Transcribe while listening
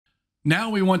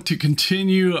Now we want to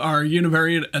continue our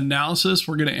univariate analysis.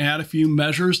 We're going to add a few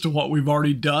measures to what we've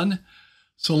already done.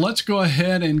 So let's go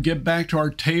ahead and get back to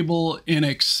our table in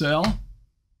Excel.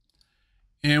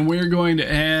 And we're going to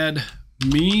add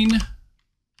mean,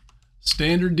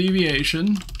 standard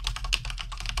deviation,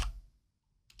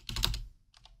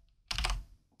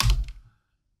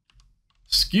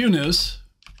 skewness,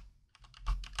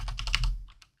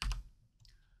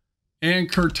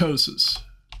 and kurtosis.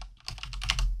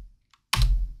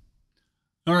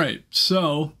 All right,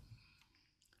 so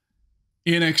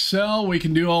in Excel, we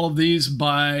can do all of these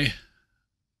by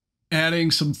adding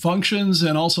some functions.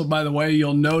 And also, by the way,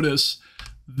 you'll notice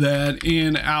that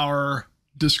in our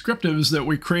descriptives that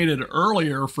we created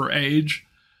earlier for age,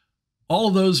 all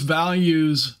of those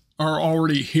values are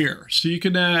already here. So you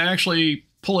can actually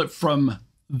pull it from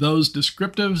those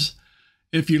descriptives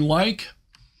if you like.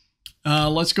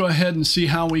 Let's go ahead and see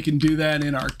how we can do that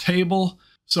in our table.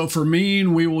 So for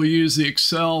mean, we will use the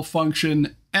Excel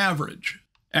function average.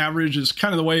 Average is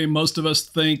kind of the way most of us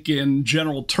think in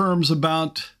general terms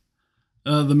about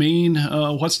the mean.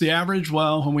 What's the average?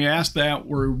 Well, when we ask that,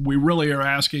 we really are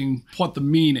asking what the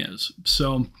mean is.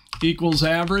 So equals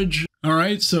average. All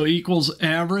right, so equals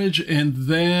average. And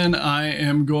then I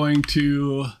am going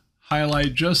to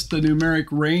highlight just the numeric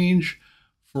range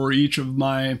for each of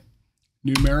my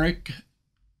numeric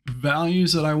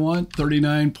values that I want,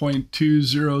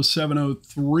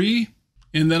 39.20703.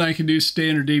 And then I can do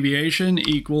standard deviation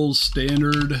equals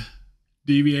standard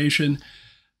deviation.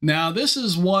 Now this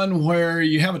is one where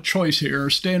you have a choice here.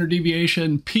 Standard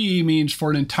deviation P means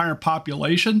for an entire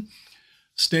population.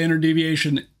 Standard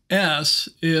deviation S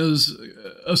is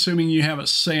assuming you have a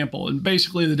sample. And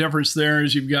basically the difference there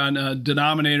is you've got a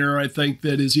denominator, I think,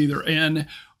 that is either n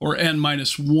or n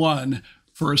minus 1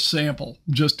 for a sample,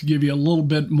 just to give you a little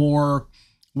bit more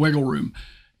wiggle room.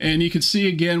 And you can see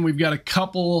again, we've got a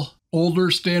couple older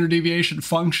standard deviation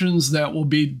functions that will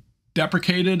be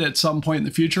deprecated at some point in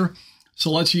the future.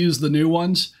 So let's use the new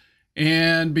ones.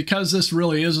 And because this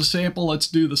really is a sample, let's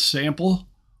do the sample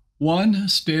one,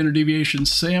 standard deviation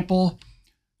sample,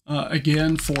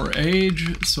 again for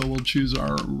age. So we'll choose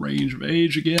our range of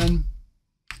age again.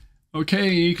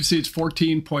 Okay, you can see it's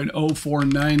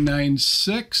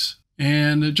 14.04996.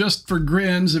 And just for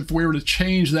grins, if we were to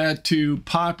change that to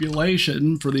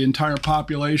population for the entire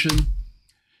population,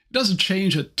 it doesn't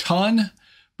change a ton,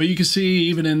 but you can see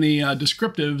even in the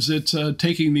descriptives, it's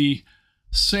taking the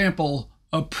sample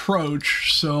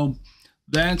approach. So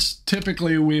that's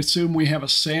typically, we assume we have a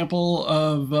sample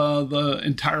of the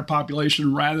entire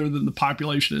population rather than the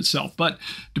population itself. But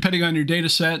depending on your data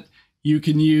set, you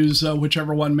can use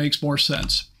whichever one makes more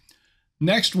sense.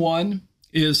 Next one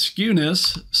is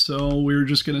skewness. So we're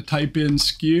just going to type in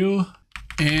skew.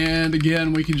 And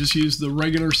again, we can just use the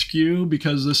regular skew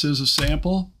because this is a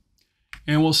sample.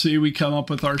 And we'll see we come up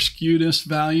with our skewness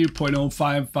value,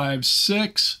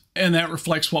 0.0556. And that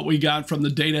reflects what we got from the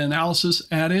data analysis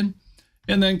add-in.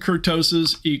 And then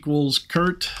kurtosis equals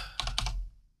Kurt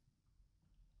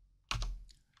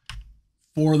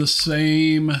for the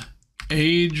same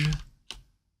age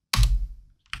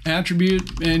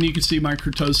attribute, and you can see my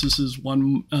kurtosis is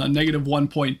negative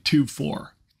 1.24.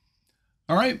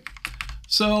 All right,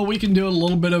 so we can do a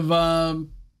little bit of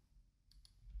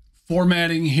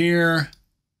formatting here.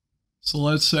 So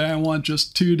let's say I want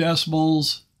just 2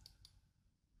 decimals.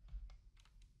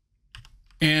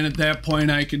 And at that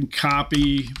point, I can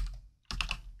copy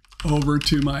over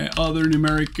to my other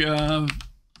numeric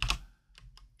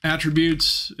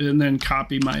attributes and then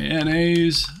copy my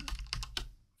NAs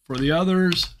for the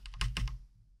others.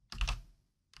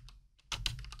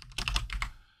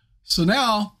 So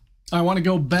now I want to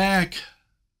go back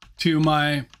to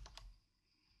my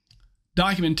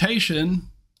documentation.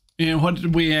 And what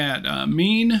did we add?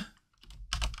 Mean.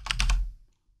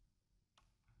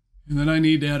 And then I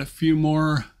need to add a few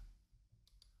more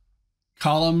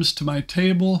columns to my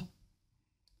table.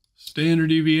 Standard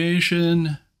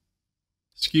deviation,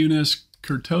 skewness,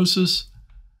 kurtosis.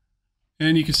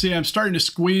 And you can see I'm starting to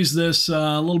squeeze this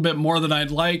a little bit more than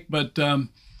I'd like, but as a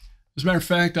matter of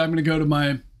fact, I'm going to go to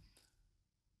my,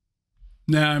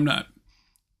 no, I'm not.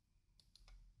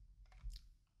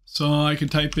 So I can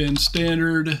type in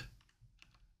standard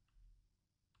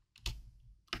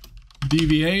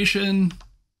deviation,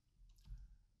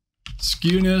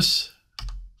 skewness,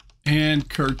 and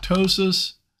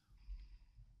kurtosis.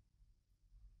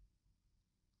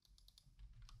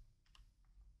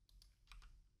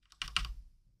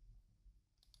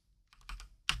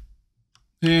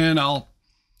 And I'll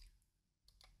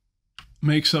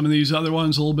make some of these other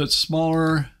ones a little bit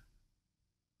smaller.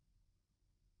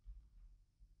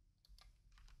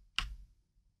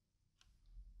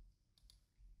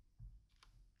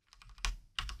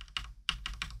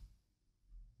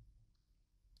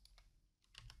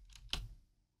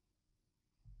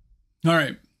 All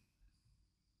right.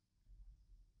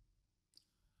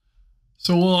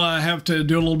 So we'll have to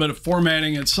do a little bit of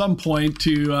formatting at some point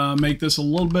to make this a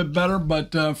little bit better,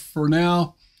 but for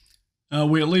now,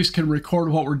 we at least can record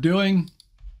what we're doing.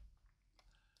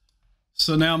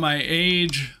 So now my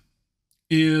age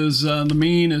is, the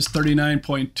mean is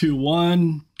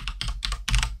 39.21.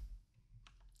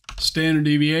 Standard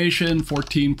deviation,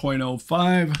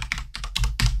 14.05.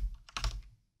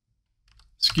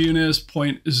 Skewness,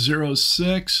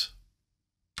 0.06.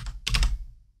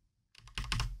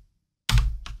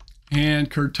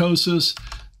 And kurtosis,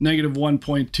 negative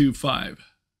 1.25.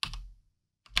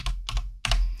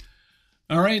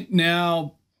 All right,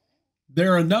 now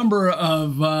there are a number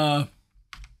of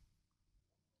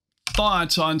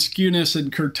thoughts on skewness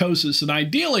and kurtosis, and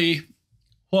ideally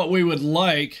what we would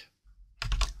like,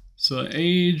 so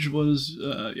age was,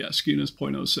 skewness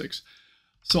 0.06.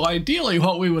 So ideally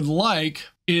what we would like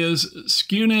is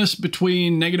skewness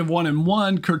between -1 and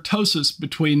 1, kurtosis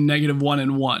between -1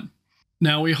 and 1.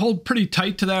 Now, we hold pretty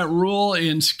tight to that rule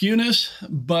in skewness,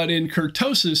 but in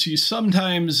kurtosis, you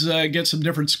sometimes get some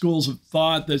different schools of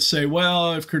thought that say,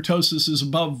 well, if kurtosis is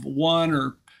above 1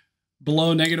 or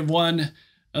below -1,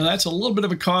 that's a little bit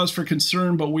of a cause for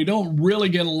concern, but we don't really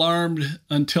get alarmed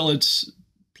until it's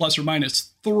plus or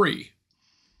minus 3.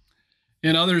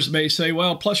 And others may say,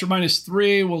 well, plus or minus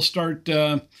 3, we'll start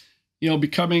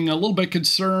becoming a little bit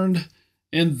concerned,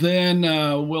 and then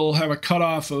we'll have a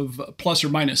cutoff of plus or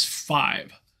minus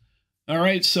 5. All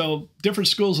right, so different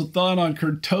schools of thought on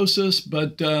kurtosis,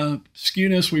 but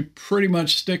skewness, we pretty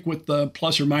much stick with the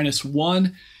plus or minus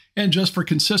 1. And just for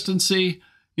consistency,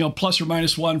 plus or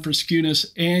minus 1 for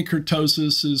skewness and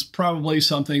kurtosis is probably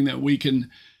something that we can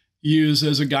use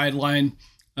as a guideline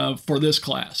for this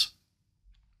class.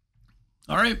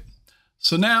 All right,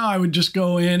 so now I would just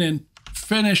go in and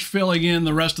finish filling in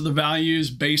the rest of the values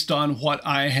based on what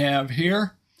I have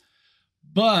here.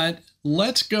 But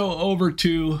let's go over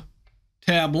to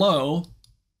Tableau.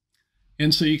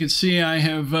 And so you can see I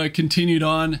have continued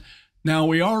on. Now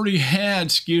we already had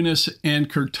skewness and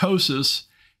kurtosis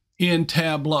in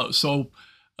Tableau. So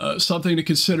something to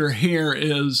consider here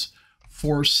is,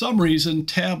 for some reason,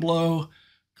 Tableau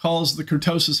calls the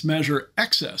kurtosis measure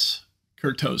excess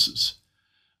kurtosis.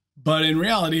 But in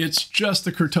reality, it's just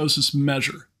the kurtosis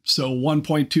measure. So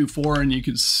 1.24, and you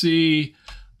can see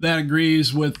that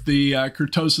agrees with the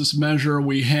kurtosis measure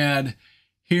we had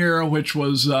here, which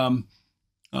was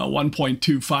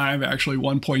 1.25, actually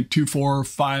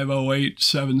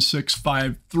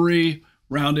 1.24508765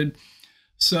 rounded.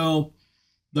 So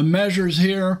the measures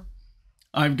here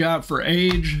I've got for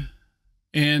age,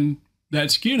 and that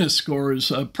skewness score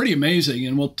is pretty amazing,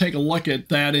 and we'll take a look at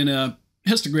that in a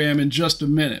histogram in just a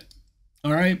minute.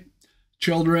 All right,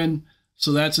 children,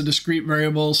 so that's a discrete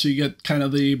variable, so you get kind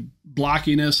of the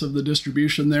blockiness of the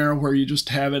distribution there where you just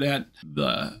have it at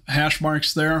the hash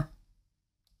marks there.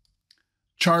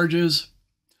 Charges.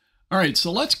 All right,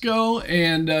 so let's go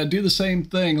and do the same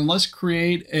thing, and let's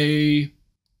create a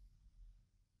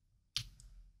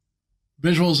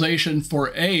visualization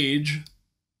for age.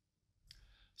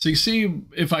 So you see,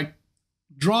 if I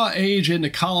draw age into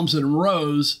columns and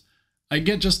rows, I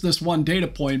get just this one data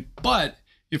point. But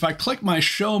if I click my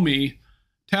show me,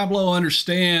 Tableau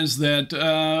understands that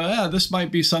this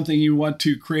might be something you want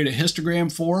to create a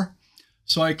histogram for.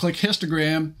 So I click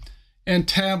histogram, and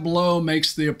Tableau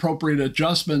makes the appropriate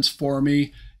adjustments for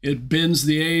me. It bins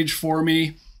the age for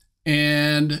me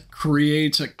and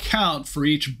creates a count for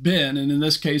each bin. And in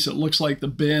this case, it looks like the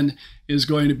bin is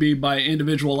going to be by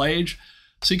individual age.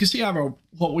 So you can see I have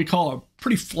what we call a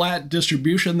pretty flat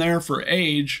distribution there for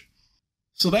age.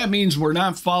 So that means we're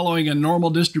not following a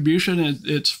normal distribution.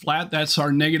 It's flat. That's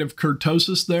our negative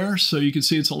kurtosis there. So you can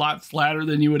see it's a lot flatter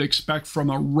than you would expect from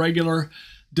a regular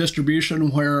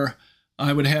distribution where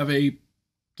I would have a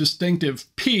distinctive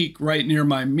peak right near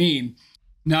my mean.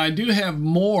 Now I do have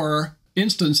more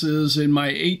instances in my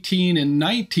 18 and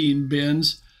 19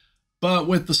 bins, but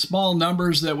with the small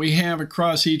numbers that we have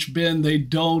across each bin, they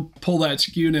don't pull that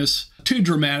skewness too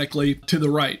dramatically to the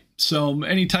right. So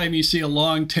anytime you see a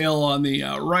long tail on the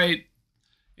right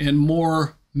and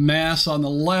more mass on the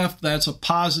left, that's a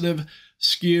positive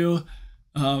skew.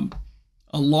 A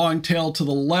long tail to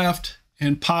the left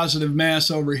and positive mass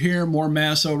over here, more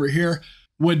mass over here,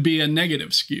 would be a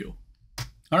negative skew.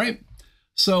 All right,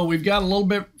 so we've got a little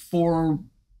bit for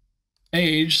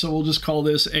age, so we'll just call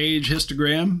this age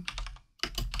histogram.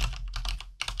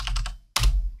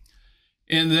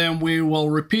 And then we will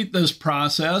repeat this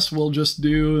process. We'll just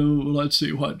do, let's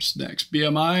see what's next.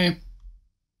 BMI,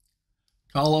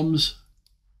 columns,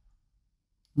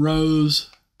 rows,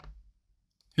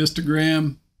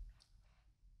 histogram,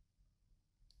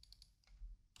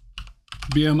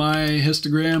 BMI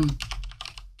histogram.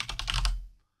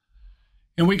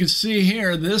 And we can see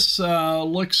here, this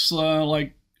looks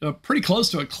like pretty close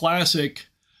to a classic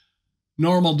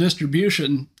normal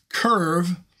distribution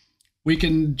curve. We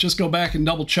can just go back and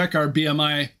double check our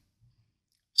BMI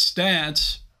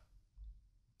stats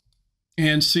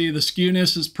and see the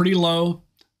skewness is pretty low.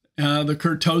 The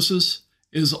kurtosis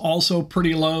is also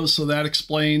pretty low, so that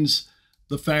explains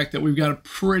the fact that we've got a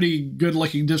pretty good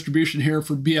looking distribution here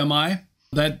for BMI.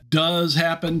 That does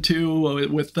happen too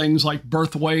with things like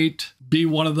birth weight, be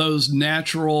one of those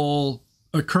natural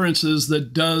occurrences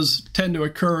that does tend to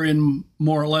occur in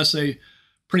more or less a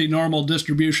pretty normal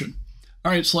distribution.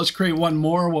 All right, so let's create one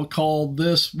more. We'll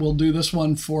do this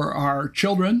one for our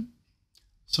children.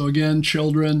 So again,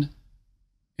 children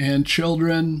and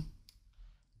children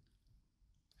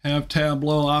have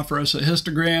Tableau offer us a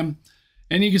histogram.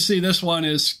 And you can see this one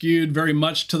is skewed very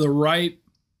much to the right.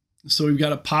 So we've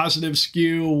got a positive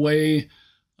skew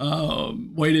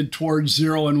weighted towards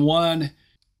 0 and 1.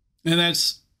 And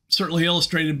that's certainly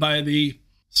illustrated by the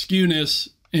skewness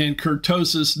and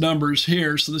kurtosis numbers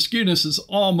here. So the skewness is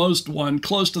almost 1,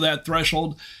 close to that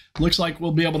threshold. Looks like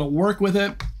we'll be able to work with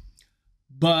it,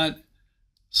 but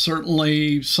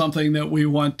certainly something that we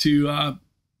want to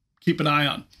keep an eye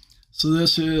on. So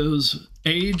this is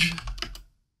age,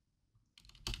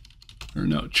 or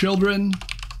no, children,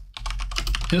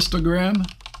 histogram.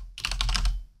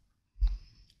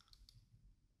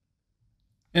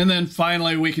 And then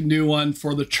finally, we can do one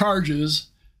for the charges.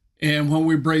 And when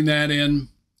we bring that in,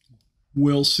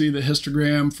 we'll see the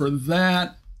histogram for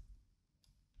that.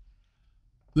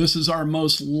 This is our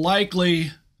most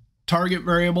likely target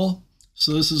variable.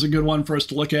 So this is a good one for us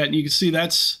to look at. And you can see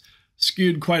that's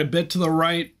skewed quite a bit to the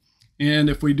right. And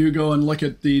if we do go and look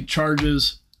at the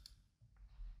charges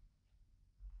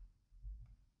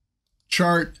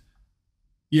chart,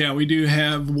 yeah, we do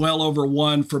have well over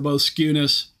 1 for both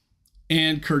skewness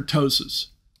and kurtosis.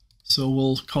 So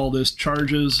we'll call this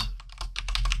charges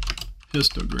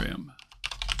histogram.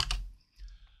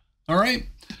 All right.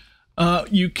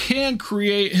 You can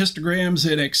create histograms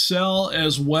in Excel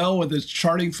as well with its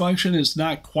charting function. It's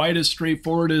not quite as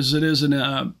straightforward as it is in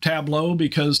Tableau,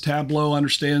 because Tableau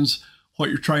understands what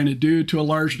you're trying to do to a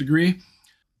large degree.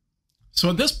 So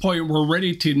at this point, we're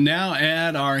ready to now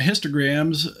add our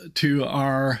histograms to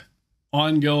our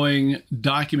ongoing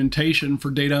documentation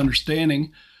for data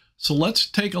understanding. So let's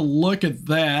take a look at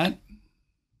that.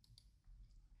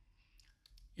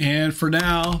 And for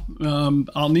now,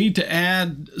 I'll need to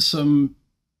add some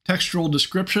textual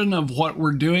description of what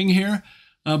we're doing here.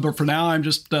 But for now, I'm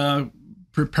just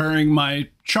preparing my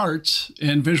charts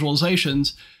and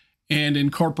visualizations and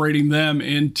incorporating them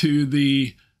into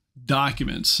the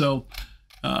document. So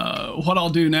what I'll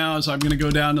do now is I'm going to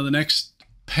go down to the next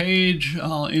page.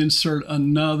 I'll insert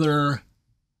another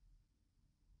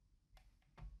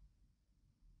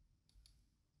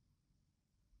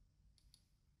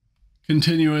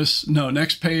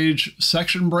next page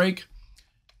section break,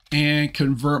 and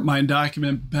convert my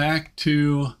document back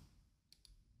to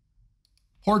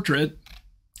portrait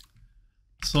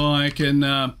so I can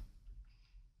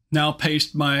now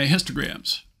paste my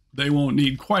histograms. They won't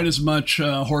need quite as much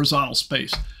horizontal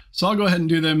space. So I'll go ahead and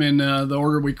do them in the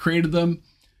order we created them.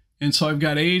 And so I've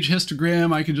got age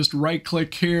histogram. I can just right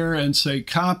click here and say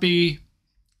copy,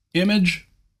 image,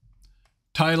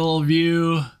 title,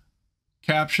 view,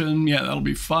 caption. Yeah, that'll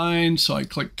be fine. So I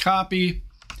click copy.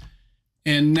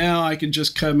 And now I can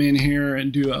just come in here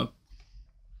and do a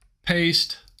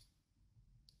paste.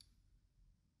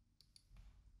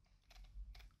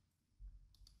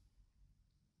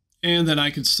 And then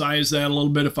I can size that a little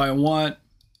bit if I want.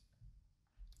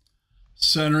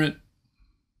 Center it.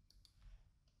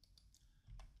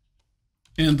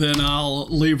 And then I'll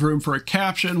leave room for a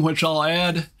caption, which I'll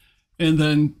add, and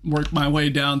then work my way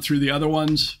down through the other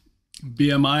ones.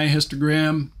 BMI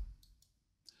histogram.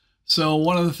 So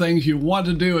one of the things you want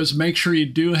to do is make sure you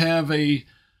do have a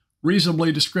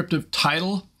reasonably descriptive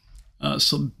title.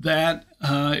 So that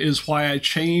is why I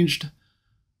changed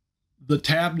the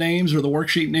tab names or the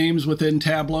worksheet names within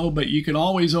Tableau, but you can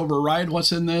always override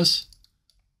what's in this.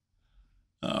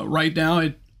 Right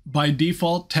now, by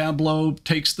default, Tableau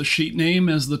takes the sheet name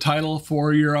as the title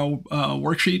for your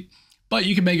worksheet, but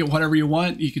you can make it whatever you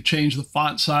want. You can change the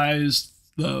font size,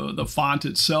 the font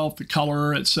itself, the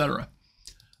color, etc.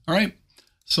 All right,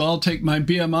 so I'll take my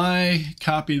BMI,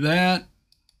 copy that,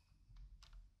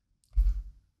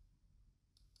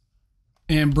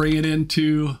 and bring it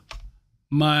into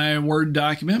my Word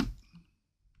document.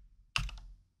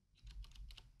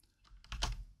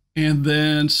 And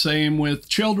then same with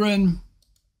children.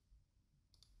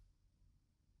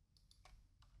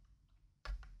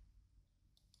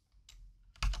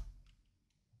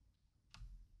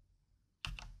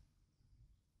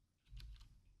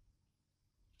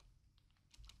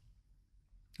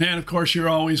 And of course, you're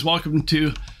always welcome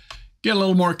to get a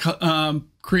little more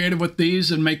creative with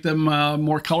these and make them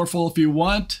more colorful if you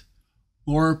want,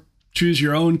 or choose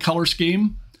your own color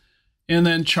scheme. And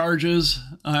then charges,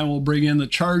 I will bring in the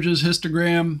charges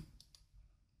histogram.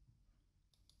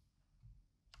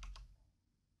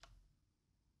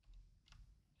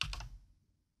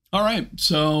 All right,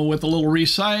 so with a little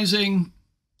resizing,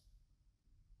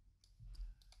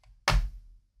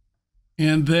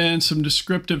 and then some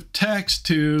descriptive text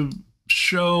to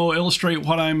illustrate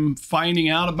what I'm finding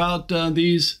out about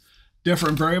these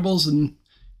different variables. And,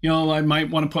 you know, I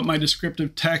might want to put my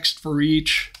descriptive text for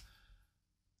each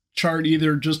chart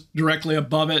either just directly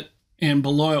above it and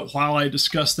below it while I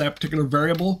discuss that particular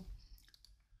variable.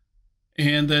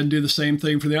 And then do the same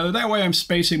thing for the other. That way I'm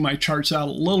spacing my charts out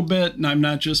a little bit and I'm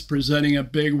not just presenting a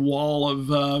big wall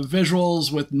of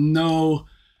visuals with no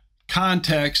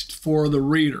context for the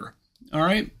reader. All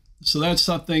right, so that's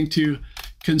something to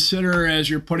consider as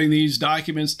you're putting these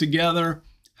documents together.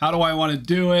 How do I want to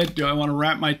do it? Do I want to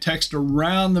wrap my text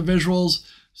around the visuals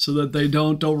so that they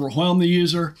don't overwhelm the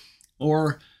user?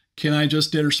 Or can I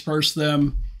just intersperse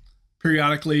them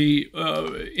periodically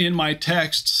in my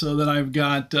text so that I've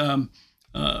got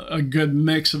a good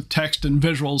mix of text and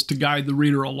visuals to guide the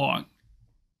reader along?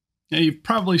 Now, you've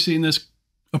probably seen this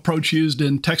approach used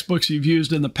in textbooks you've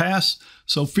used in the past,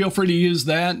 so feel free to use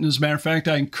that. And as a matter of fact,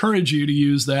 I encourage you to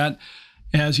use that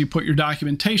as you put your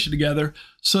documentation together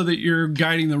so that you're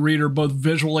guiding the reader both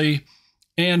visually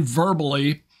and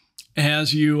verbally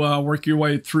as you work your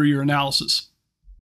way through your analysis.